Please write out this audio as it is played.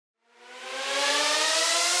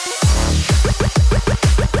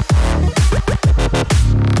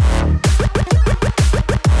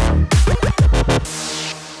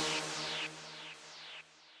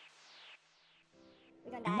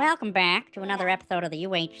welcome back to another episode of the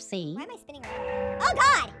UHC. Why am I spinning around? Oh,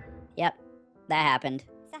 God! Yep, that happened.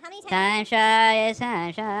 So how many times? Time shot is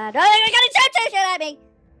time shot. Oh, they're gonna shoot at me!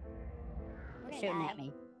 We're Shooting gonna at die.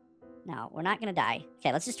 me. No, we're not gonna die.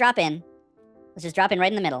 Okay, let's just drop in. Let's just drop in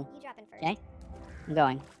right in the middle. You drop in first. Okay? I'm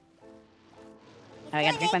going. He's Oh, I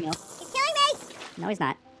gotta drink my killing milk. me. He's killing me! No, he's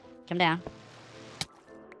not. Come down.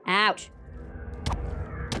 Ouch.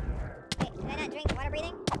 Wait, did I not drink water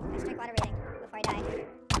breathing? I should drink water breathing before I die.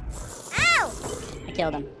 Ow! I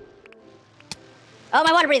killed him. Oh,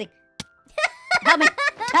 my water breathing! Help me!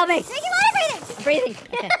 Help me! Drinking water breathing! I'm breathing.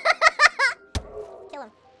 Okay. Kill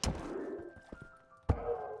him.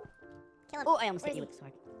 Kill him. Oh, I almost Where hit you is with the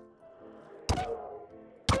sword.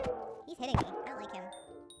 He's hitting me. I don't like him.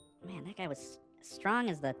 Man, that guy was strong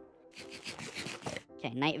as the...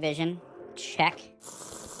 Okay, night vision. Check.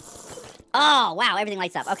 Oh, wow, everything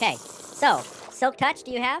lights up. Okay, so, silk touch,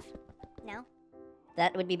 do you have? No,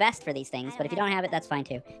 That would be best for these things, I but if you don't don't have have it, that's fine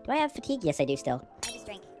too. Do I have fatigue? Yes, I do still. I just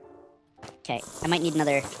drink. Okay, I might need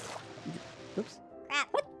another... Oops. Crap.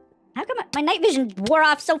 What? How come my night vision wore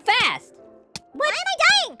off so fast? Why am I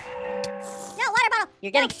dying? No, water bottle.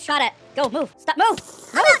 You're getting shot at. Go, move. Stop, move.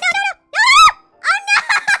 Oh, no, no, no, no, no, no! Oh, no!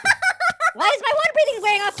 Why is my water breathing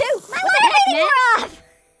wearing off too? My What water the heck, breathing man? wore off!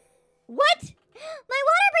 What? My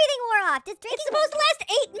water breathing wore off. Does drinking It's supposed to last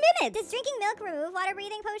 8 minutes. Does drinking milk remove water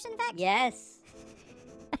breathing potion effect? Yes.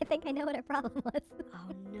 I think I know what our problem was. Oh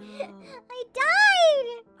no. I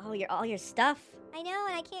died! Oh, all your stuff. I know,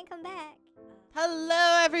 and I can't come back.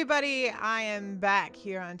 Hello, everybody. I am back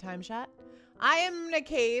here on TimeShot. I am in a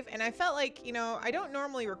cave, and I felt like, you know, I don't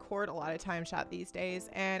normally record a lot of TimeShot these days,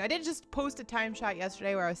 and I did just post a TimeShot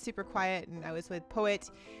yesterday where I was super quiet, and I was with Poet,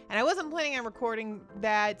 and I wasn't planning on recording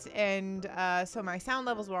that, and so my sound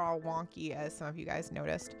levels were all wonky, as some of you guys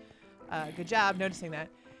noticed. Good job noticing that.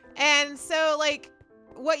 And so, like,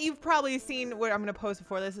 what you've probably seen, what I'm going to post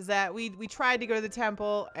before this, is that we tried to go to the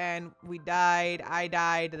temple, and we died. I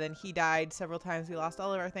died, and then he died several times. We lost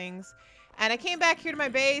all of our things. And I came back here to my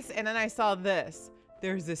base, and then I saw this.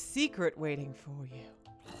 There's a secret waiting for you.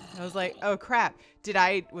 I was like, oh crap.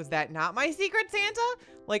 Was that not my secret Santa?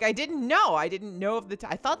 Like, I didn't know. I didn't know if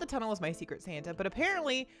I thought the tunnel was my secret Santa, but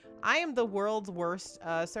apparently I am the world's worst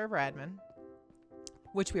server admin,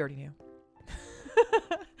 which we already knew.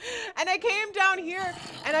 And I came down here,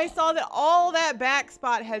 and I saw that all that back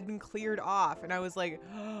spot had been cleared off, and I was like,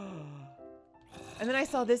 oh. And then I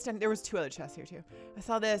saw this, and there was 2 other chests here too. I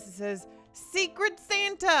saw this, it says, Secret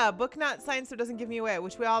Santa, book not signed so it doesn't give me away,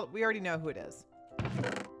 which we already know who it is.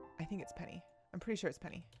 I think it's Penny. I'm pretty sure it's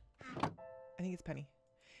Penny. I think it's Penny.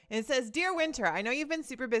 And it says, Dear Wyntr, I know you've been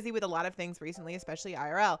super busy with a lot of things recently, especially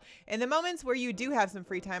IRL. In the moments where you do have some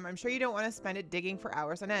free time, I'm sure you don't want to spend it digging for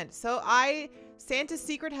hours on end. So I, Santa's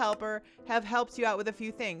secret helper, have helped you out with a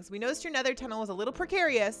few things. We noticed your nether tunnel was a little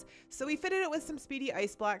precarious, so we fitted it with some speedy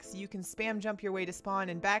ice blocks so you can spam jump your way to spawn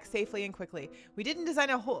and back safely and quickly. We didn't design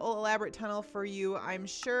a whole elaborate tunnel for you. I'm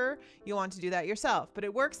sure you'll want to do that yourself, but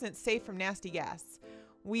it works and it's safe from nasty guests.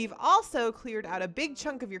 We've also cleared out a big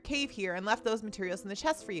chunk of your cave here and left those materials in the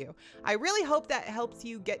chest for you. I really hope that helps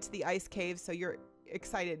you get to the ice cave so you're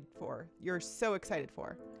so excited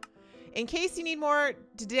for. In case you need more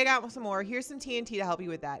to dig out some more, here's some TNT to help you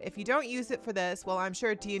with that. If you don't use it for this, well, I'm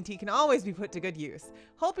sure TNT can always be put to good use.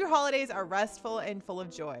 Hope your holidays are restful and full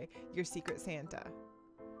of joy. Your Secret Santa.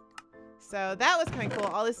 So that was kind of cool.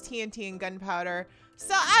 All this TNT and gunpowder.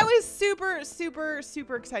 So I was super, super,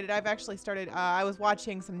 super excited. I've actually started, I was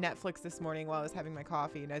watching some Netflix this morning while I was having my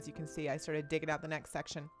coffee. And as you can see, I started digging out the next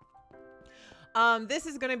section. This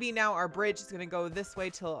is going to be now our bridge. It's going to go this way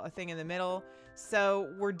till a thing in the middle.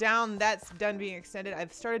 So we're down. That's done being extended.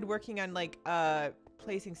 I've started working on like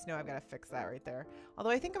placing snow. I've got to fix that right there.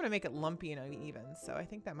 Although I think I'm going to make it lumpy and uneven. So I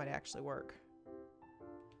think that might actually work.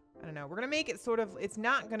 I don't know. We're going to make it sort of, it's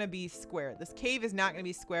not going to be square. This cave is not going to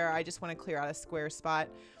be square. I just want to clear out a square spot.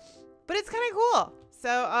 But it's kind of cool.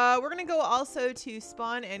 So we're going to go also to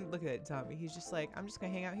spawn and look at that zombie. He's just like, I'm just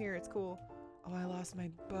going to hang out here. It's cool. Oh, I lost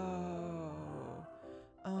my bow.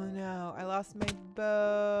 Oh no, I lost my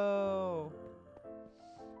bow.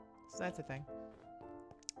 So that's a thing.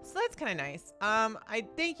 So that's kind of nice. I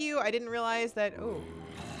thank you. I didn't realize that, oh,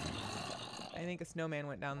 I think a snowman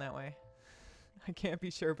went down that way. I can't be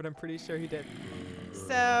sure, but I'm pretty sure he did.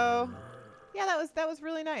 So yeah, that was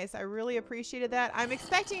really nice. I really appreciated that. I'm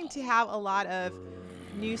expecting to have a lot of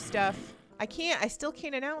new stuff. I still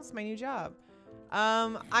can't announce my new job.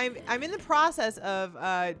 I'm in the process of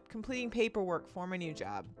completing paperwork for my new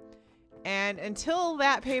job. And until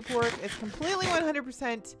that paperwork is completely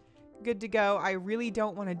 100% good to go, I really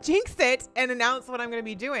don't want to jinx it and announce what I'm going to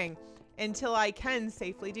be doing. until I can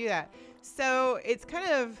safely do that. So it's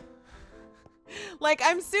kind of like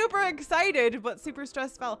I'm super excited, but super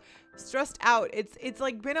stressed out. It's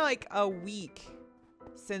like been like a week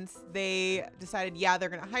since they decided, yeah, they're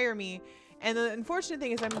gonna hire me. And the unfortunate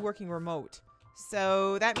thing is I'm working remote.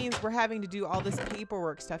 So that means we're having to do all this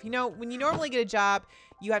paperwork stuff. You know, when you normally get a job,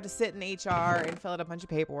 you have to sit in HR and fill out a bunch of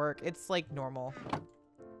paperwork. It's like normal.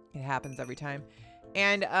 It happens every time.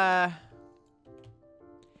 And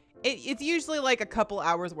it's usually like a couple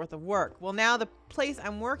hours worth of work. Well, now the place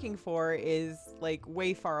I'm working for is like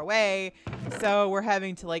way far away. So we're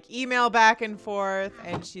having to like email back and forth.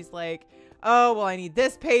 And she's like, oh, well, I need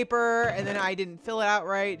this paper. And then I didn't fill it out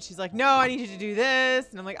right. She's like, no, I need you to do this.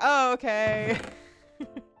 And I'm like, oh, okay.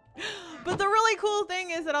 But the really cool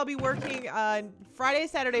thing is that I'll be working Friday,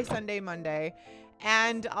 Saturday, Sunday, Monday.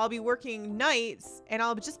 And I'll be working nights and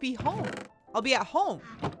I'll just be home. I'll be at home.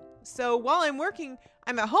 So while I'm working,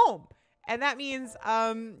 I'm at home. And that means,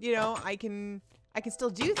 you know, I can still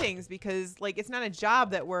do things because like, it's not a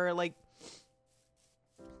job that we're like,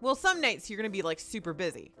 well, some nights you're going to be like super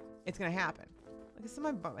busy. It's going to happen. Look, some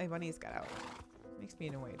of my bunnies got out. Makes me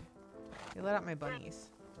annoyed. They let out my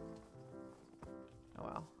bunnies. Oh,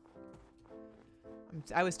 well.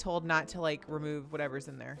 I was told not to like remove whatever's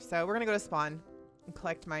in there. So we're going to go to Spawn and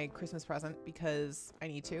collect my Christmas present because I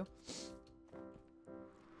need to.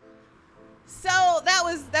 So that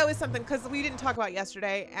was something because we didn't talk about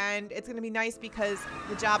yesterday, and it's going to be nice because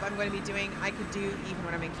the job I'm going to be doing I could do even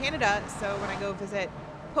when I'm in Canada. So when I go visit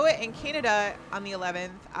Poet in Canada on the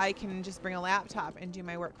 11th, I can just bring a laptop and do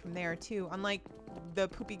my work from there too. Unlike the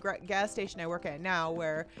poopy gas station I work at now,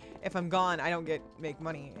 where if I'm gone I don't make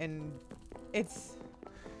money, and it's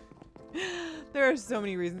there are so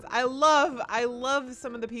many reasons. I love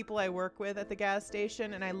some of the people I work with at the gas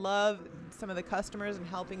station, and I love some of the customers and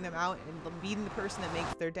helping them out and being the person that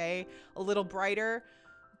makes their day a little brighter.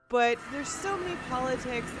 But there's so many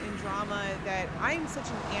politics and drama that I'm such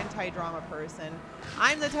an anti-drama person.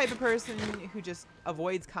 I'm the type of person who just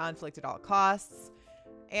avoids conflict at all costs.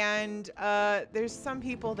 And there's some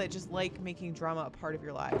people that just like making drama a part of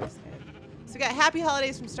your lives. So we got happy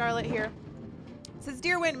holidays from Starlet here. It says,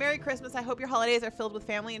 Dear Wyntr, Merry Christmas. I hope your holidays are filled with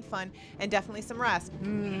family and fun and definitely some rest.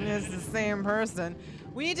 It's the same person.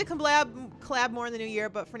 We need to collab more in the new year,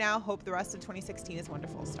 but for now, hope the rest of 2016 is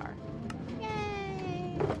wonderful. Star.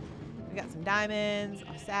 Yay! We got some diamonds,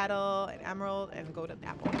 a saddle, an emerald, and a golden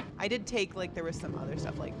apple. I did take, like, there was some other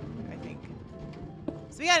stuff, like, I think.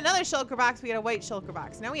 So we got another shulker box. We got a white shulker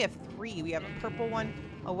box. Now we have 3. We have a purple one,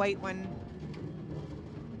 a white one,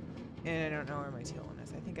 and I don't know where my teal one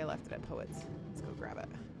is. I think I left it at Poets. Let's go grab it.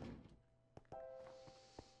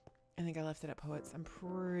 I think I left it at Poets. I'm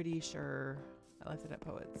pretty sure I left it at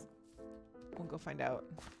Poets. We'll go find out.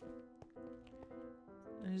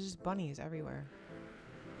 There's just bunnies everywhere.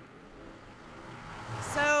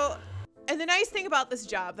 So, and the nice thing about this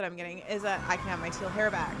job that I'm getting is that I can have my teal hair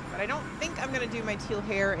back. But I don't think I'm going to do my teal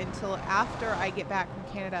hair until after I get back from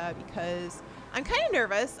Canada because I'm kind of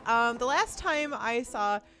nervous. The last time I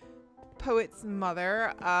saw Poet's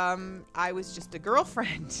mother, I was just a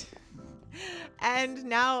girlfriend. And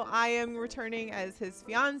now I am returning as his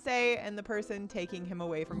fiance and the person taking him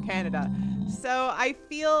away from Canada. So I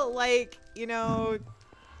feel like, you know,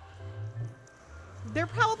 they're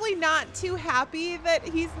probably not too happy that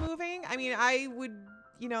he's moving. I mean, I would,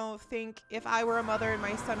 you know, think if I were a mother and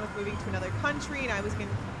my son was moving to another country and I was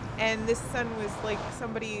and this son was like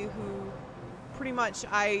somebody who pretty much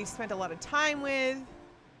I spent a lot of time with.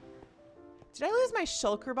 Did I lose my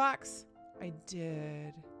shulker box? I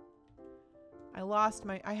did.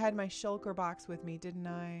 I had my shulker box with me, didn't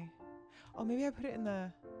I? Oh, maybe I put it in the,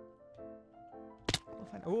 we'll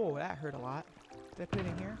find, oh, that hurt a lot. Did I put it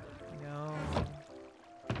in here? No.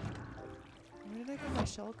 Where did I put my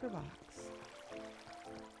shulker box?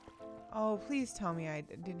 Oh, please tell me I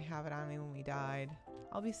didn't have it on me when we died.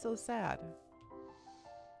 I'll be so sad.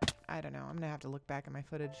 I don't know. I'm gonna have to look back at my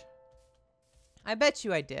footage. I bet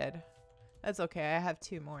you I did. That's okay. I have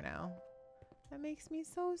 2 more now. That makes me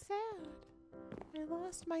so sad. I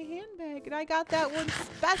lost my handbag and I got that one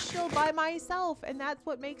special by myself, and that's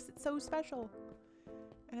what makes it so special.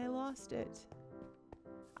 And I lost it.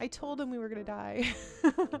 I told him we were gonna die.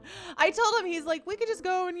 I told him, he's like, we could just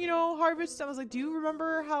go and, you know, harvest. I was like, do you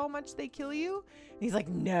remember how much they kill you? And he's like,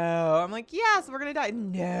 no. I'm like, yes, we're gonna die.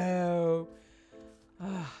 No.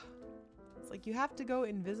 It's like, you have to go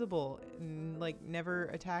invisible and like never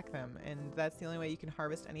attack them, and that's the only way you can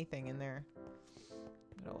harvest anything in there.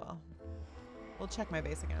 But oh well. We'll check my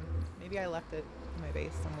base again. Maybe I left it in my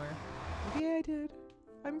base somewhere. Maybe I did.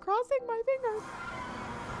 I'm crossing my fingers.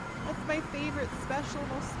 That's my favorite special,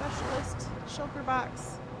 most specialist shulker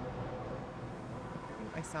box. I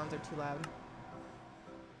think my sounds are too loud.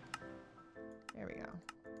 There we go.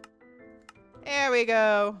 There we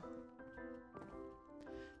go.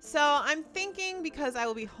 So I'm thinking, because I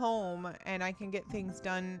will be home and I can get things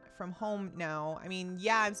done from home now. I mean,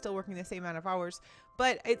 yeah, I'm still working the same amount of hours,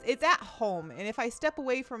 but it's at home. And if I step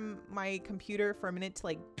away from my computer for a minute to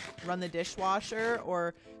like run the dishwasher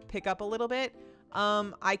or pick up a little bit,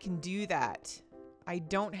 I can do that. I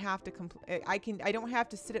don't have to I don't have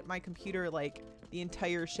to sit at my computer like the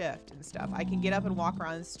entire shift and stuff. I can get up and walk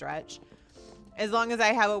around and stretch, as long as I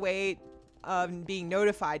have a way of being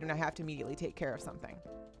notified when I have to immediately take care of something.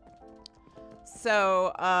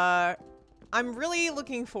 So, I'm really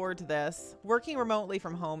looking forward to this. Working remotely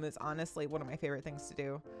from home is honestly one of my favorite things to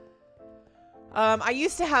do. I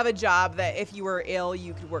used to have a job that if you were ill,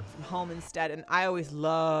 you could work from home instead, and I always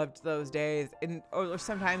loved those days. Or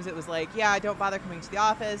sometimes it was like, yeah, don't bother coming to the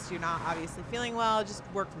office. You're not obviously feeling well. Just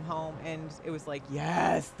work from home. And it was like,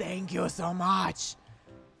 yes, thank you so much.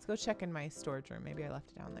 Let's go check in my storage room. Maybe I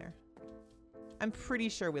left it down there. I'm pretty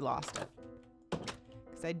sure we lost it.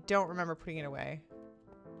 I don't remember putting it away.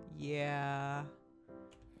 Yeah.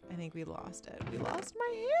 I think we lost it. We lost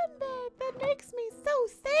my handbag. That makes me so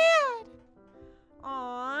sad.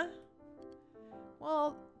 Aw.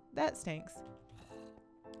 Well, that stinks.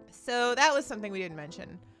 So that was something we didn't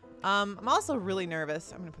mention. I'm also really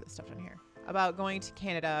nervous. I'm going to put this stuff in here. About going to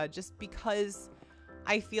Canada, just because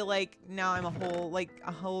I feel like now I'm a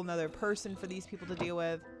whole nother person for these people to deal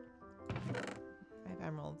with. I have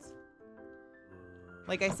emeralds.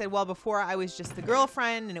 Like I said, well, before I was just the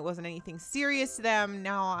girlfriend and it wasn't anything serious to them.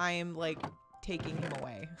 Now I am like taking him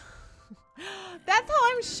away. That's how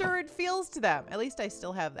I'm sure it feels to them. At least I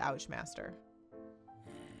still have the Ouch Master.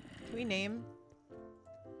 Can we name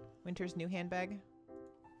Wyntr's new handbag?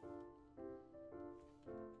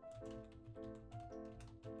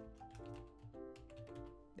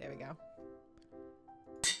 There we go.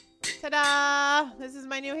 Ta-da! This is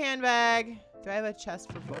my new handbag. Do I have a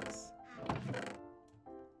chest for books?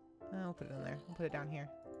 I'll put it in there. I'll put it down here.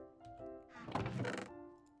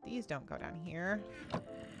 These don't go down here. I'm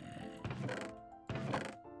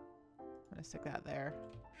gonna stick that there.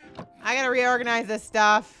 I gotta reorganize this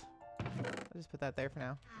stuff. I'll just put that there for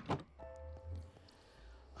now.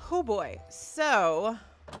 Oh boy. So,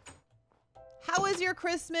 how was your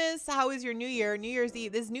Christmas? How was your New Year? New Year's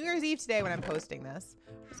Eve. This is New Year's Eve today when I'm posting this.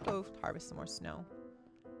 Let's go harvest some more snow.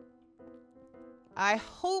 I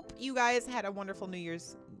hope you guys had a wonderful New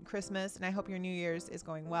Year's Christmas, and I hope your New Year's is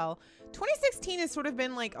going well. 2016 has sort of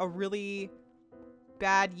been like a really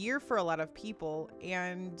bad year for a lot of people,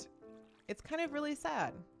 and it's kind of really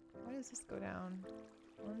sad. Why does this go down?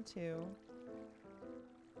 1, 2. I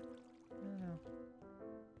don't know.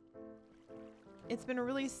 It's been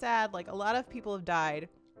really sad. Like, a lot of people have died.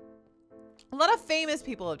 A lot of famous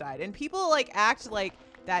people have died, and people like act like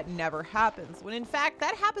that never happens, when in fact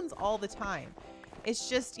that happens all the time. It's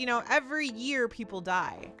just, you know, every year people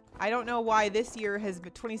die. I don't know why this year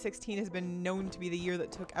 2016 has been known to be the year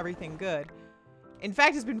that took everything good. In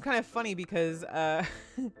fact, it's been kind of funny because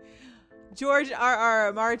George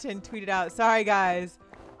R.R. Martin tweeted out, "Sorry guys,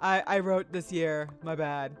 I wrote this year, my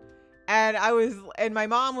bad." And my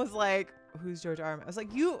mom was like, "Who's George R.R.?" I was like,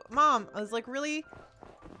 Mom, I was like, really?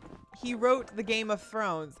 He wrote the Game of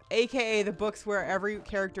Thrones, aka the books where every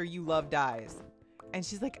character you love dies. And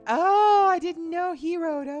she's like, "Oh, I didn't know he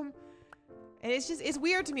wrote them." And it's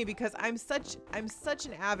weird to me because I'm such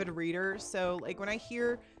an avid reader. So like when I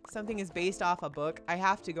hear something is based off a book, I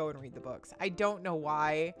have to go and read the books. I don't know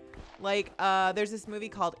why. Like there's this movie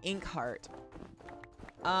called Inkheart.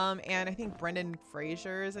 And I think Brendan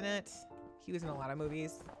Fraser is in it. He was in a lot of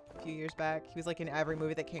movies a few years back. He was like in every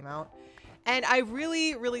movie that came out. And I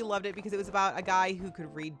really, really loved it because it was about a guy who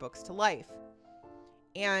could read books to life.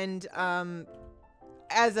 And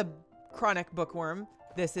as a chronic bookworm,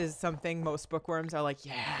 this is something most bookworms are like,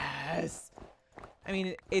 yes. I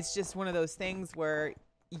mean, it's just one of those things where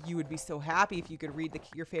you would be so happy if you could read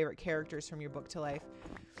your favorite characters from your book to life.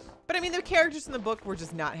 But I mean, the characters in the book were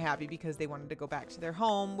just not happy because they wanted to go back to their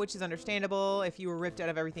home, which is understandable. If you were ripped out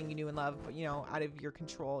of everything you knew and loved, but you know, out of your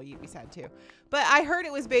control, you'd be sad too. But I heard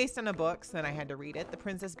it was based on a book, so then I had to read it. The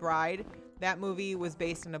Princess Bride, that movie was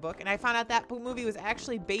based on a book. And I found out that movie was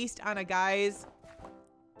actually based on a guy's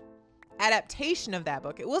adaptation of that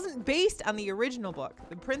book. It wasn't based on the original book.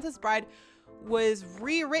 The Princess Bride was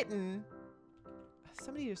rewritten.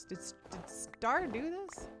 Somebody just did Star do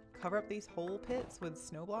this? Cover up these hole pits with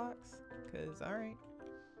snow blocks? Because, alright.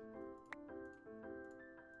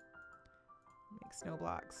 Make snow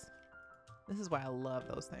blocks. This is why I love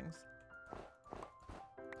those things.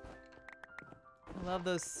 I love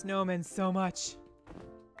those snowmen so much.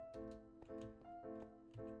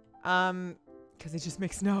 Because they just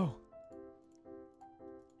make snow.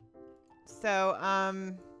 So,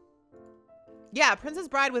 yeah, Princess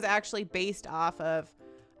Bride was actually based off of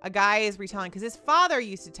a guy is retelling, because his father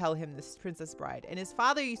used to tell him this Princess Bride, and his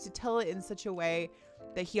father used to tell it in such a way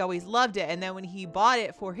that he always loved it. And then when he bought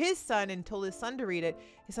it for his son and told his son to read it,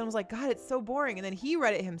 his son was like, God, it's so boring. And then he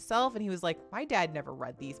read it himself and he was like, my dad never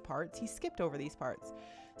read these parts. He skipped over these parts.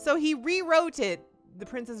 So he rewrote it, The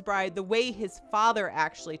Princess Bride, the way his father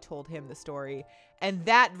actually told him the story. And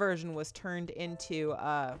that version was turned into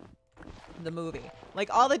the movie.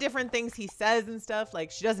 Like all the different things he says and stuff,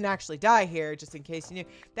 like she doesn't actually die here, just in case you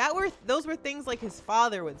knew. Those were things like his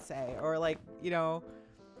father would say, or like, you know,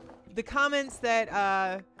 the comments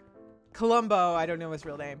that Columbo, I don't know his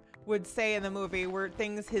real name, would say in the movie were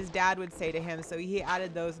things his dad would say to him. So he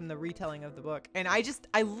added those in the retelling of the book. And I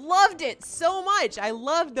loved it so much. I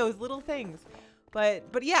loved those little things. But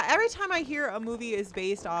yeah, every time I hear a movie is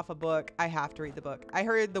based off a book, I have to read the book. I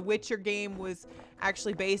heard the Witcher game was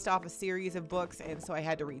actually based off a series of books, and so I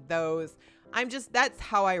had to read those. That's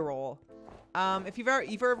how I roll. If you've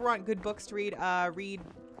ever want good books to read,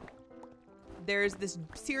 there's this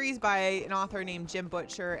series by an author named Jim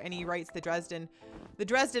Butcher, and he writes the Dresden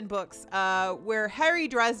books, where Harry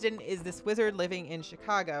Dresden is this wizard living in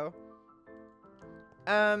Chicago.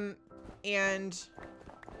 And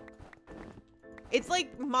it's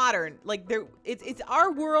like modern, like it's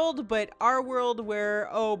our world, but our world where,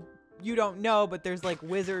 oh, you don't know, but there's like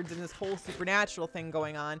wizards and this whole supernatural thing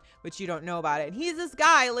going on, but you don't know about it. And he's this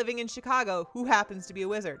guy living in Chicago who happens to be a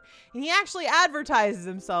wizard. And he actually advertises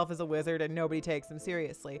himself as a wizard and nobody takes him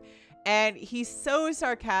seriously. And he's so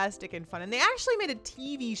sarcastic and fun. And they actually made a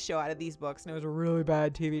TV show out of these books, and it was a really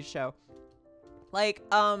bad TV show. Like,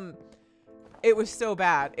 it was so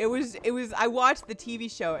bad. I watched the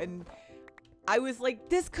TV show and I was like,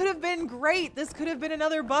 this could have been great. This could have been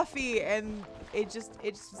another Buffy. And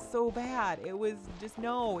it's so bad. It was just,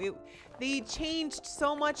 no, they changed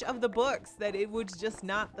so much of the books that it was just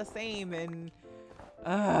not the same. And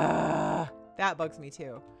that bugs me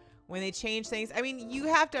too. When they change things, I mean, you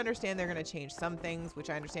have to understand they're going to change some things,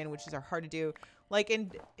 which I understand, which are hard to do. Like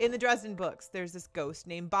in the Dresden books, there's this ghost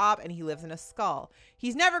named Bob, and he lives in a skull.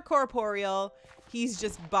 He's never corporeal. He's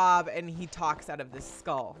just Bob, and he talks out of this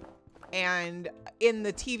skull. And in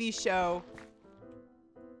the TV show,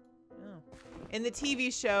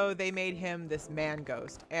 they made him this man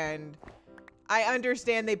ghost. And I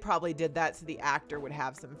understand they probably did that so the actor would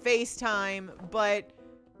have some face time, but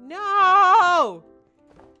no!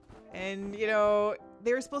 And, you know,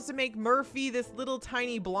 they were supposed to make Murphy this little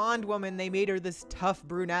tiny blonde woman. They made her this tough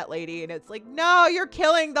brunette lady. And it's like, no, you're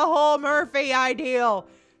killing the whole Murphy ideal.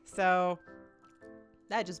 So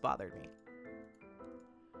that just bothered me.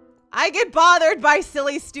 I get bothered by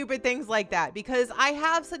silly, stupid things like that because I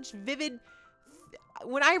have such vivid...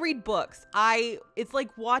 When I read books, it's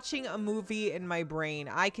like watching a movie in my brain.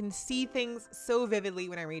 I can see things so vividly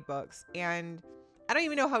when I read books. And I don't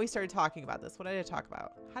even know how we started talking about this. What did I talk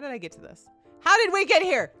about? How did I get to this? How did we get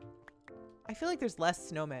here? I feel like there's less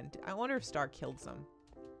snowmen. I wonder if Star killed some.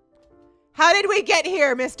 How did we get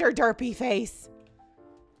here, Mr. Derpy Face?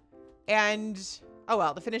 And, oh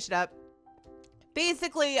well, to finish it up.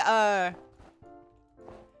 Basically,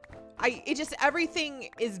 everything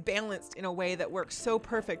is balanced in a way that works so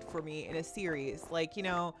perfect for me in a series. Like, you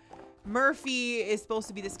know, Murphy is supposed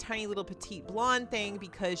to be this tiny little petite blonde thing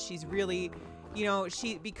because she's really, you know,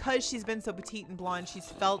 because she's been so petite and blonde, she's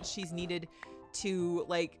felt she's needed to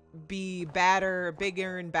like be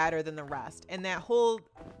bigger and badder than the rest. And that whole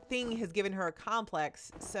thing has given her a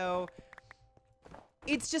complex. So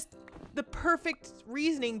it's just the perfect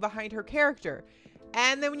reasoning behind her character.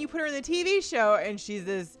 And then when you put her in the TV show and she's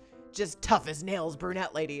this just tough as nails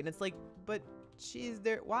brunette lady, and it's like, but she's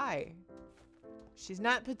there. Why? She's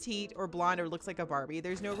not petite or blonde or looks like a Barbie.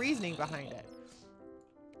 There's no reasoning behind it.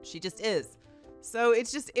 She just is. So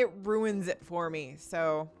it's just, it ruins it for me.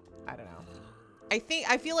 So I don't know. I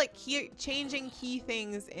feel like changing key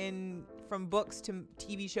things from books to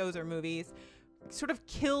TV shows or movies sort of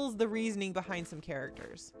kills the reasoning behind some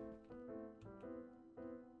characters.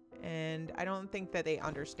 And I don't think that they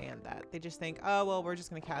understand that. They just think, oh, well, we're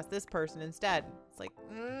just going to cast this person instead. It's like,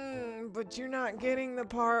 but you're not getting the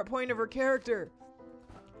point of her character.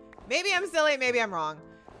 Maybe I'm silly, maybe I'm wrong.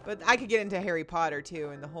 But I could get into Harry Potter, too,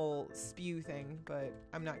 and the whole spew thing, but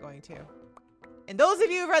I'm not going to. And those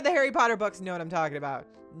of you who've read the Harry Potter books know what I'm talking about.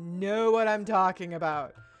 Know what I'm talking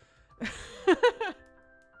about.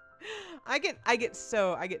 I get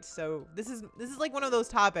so this is like one of those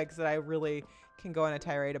topics that I really can go on a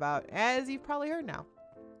tirade about, as you've probably heard now.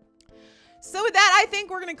 So with that, I think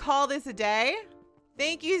we're gonna call this a day.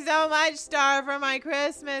 Thank you so much, Star, for my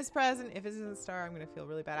Christmas present. If it isn't Star, I'm gonna feel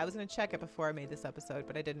really bad. I was gonna check it before I made this episode,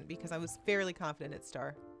 but I didn't because I was fairly confident it's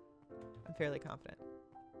Star. I'm fairly confident.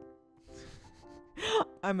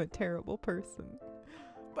 I'm a terrible person.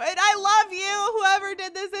 But I love you, whoever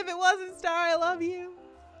did this. If it wasn't Star, I love you.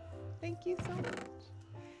 Thank you so much.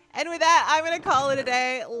 And with that, I'm going to call it a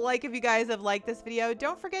day. Like if you guys have liked this video.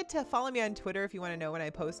 Don't forget to follow me on Twitter if you want to know when I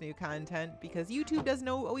post new content, because YouTube doesn't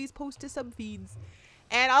always post to sub feeds.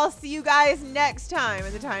 And I'll see you guys next time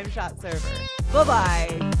in the TimeShot server.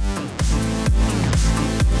 Bye-bye.